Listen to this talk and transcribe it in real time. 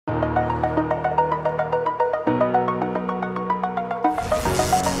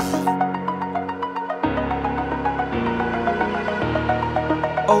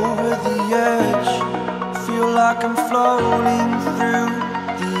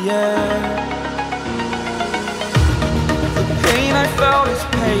air. The pain I felt is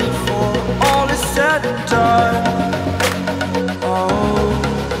paid for, all is said and done. Oh,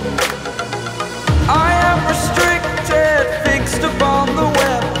 I am restricted, fixed upon the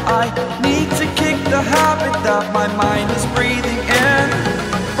web. I need to kick the habit that my mind is breathing in.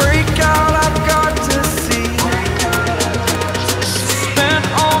 Break out, I've got to see. Spent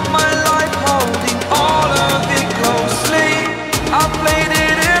all my life holding all of it closely. I played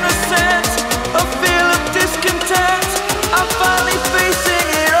it innocent, a feel of discontent. I'm finally facing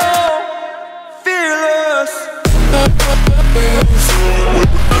it all, fearless.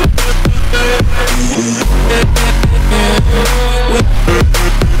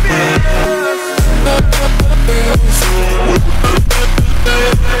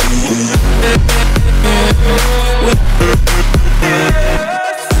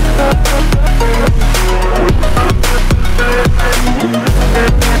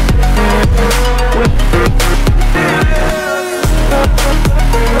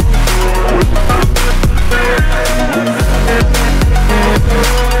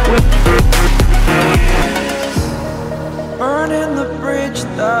 Burning the bridge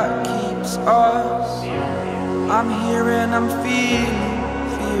that keeps us. I'm here and I'm feeling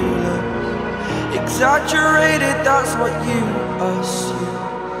fearless. Exaggerated, that's what you assume.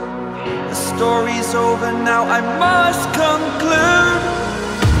 The story's over now, I must conclude.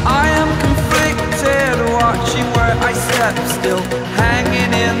 I am conflicted, watching where I step still,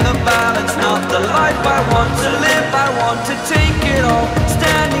 hanging in the balance. Not the life I want to live, I want to take it all.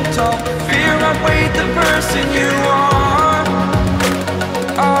 Standing tall, fear outweighed the person you are.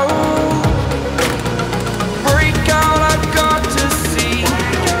 Oh, break out, I've got to see.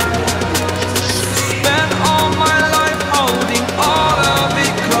 Spent all my life holding all of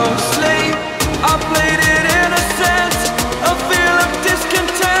it closely. I played it innocent, a feel of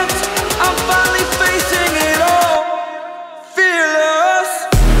discontent. I'm finally facing it all, fearless.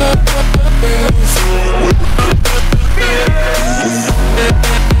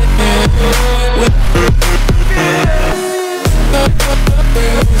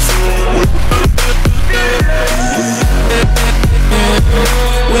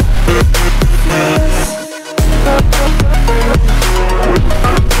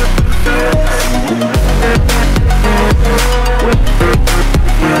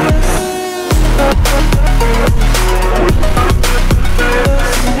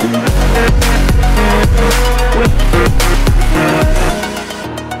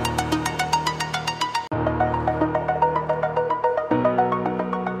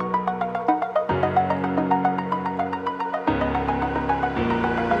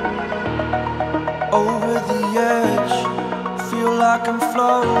 Over the edge, feel like I'm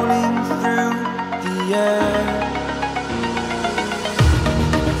floating through the air.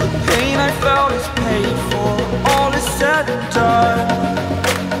 The pain I felt is paid for, all is said and done.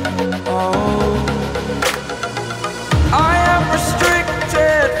 Oh, I am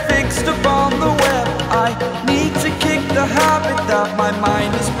restricted, fixed upon the web. I need to kick the habit that my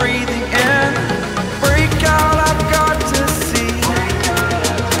mind is breathing in. Break out, I've got to see.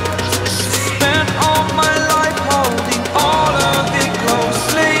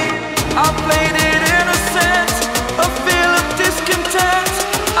 I played it innocent, a feel of discontent.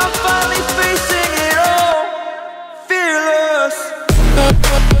 I'm finally facing it all, fearless.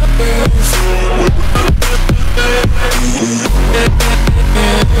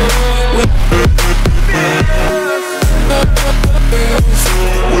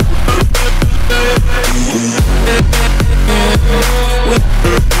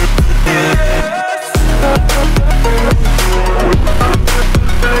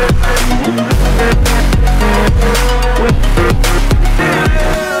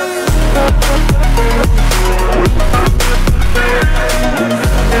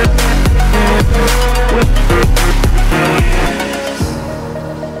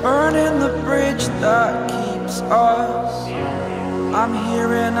 Burning the bridge that keeps us. I'm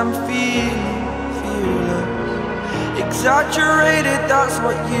here and I'm feeling fearless. Exaggerated, that's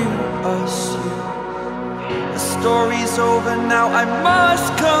what you assume. The story's over now, I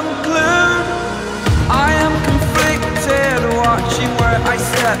must conclude. I am conflicted, watching where I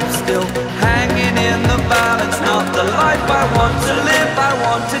step still, hanging in the balance. Not the life I want to live, I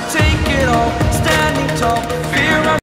want to take it all. Standing tall, fear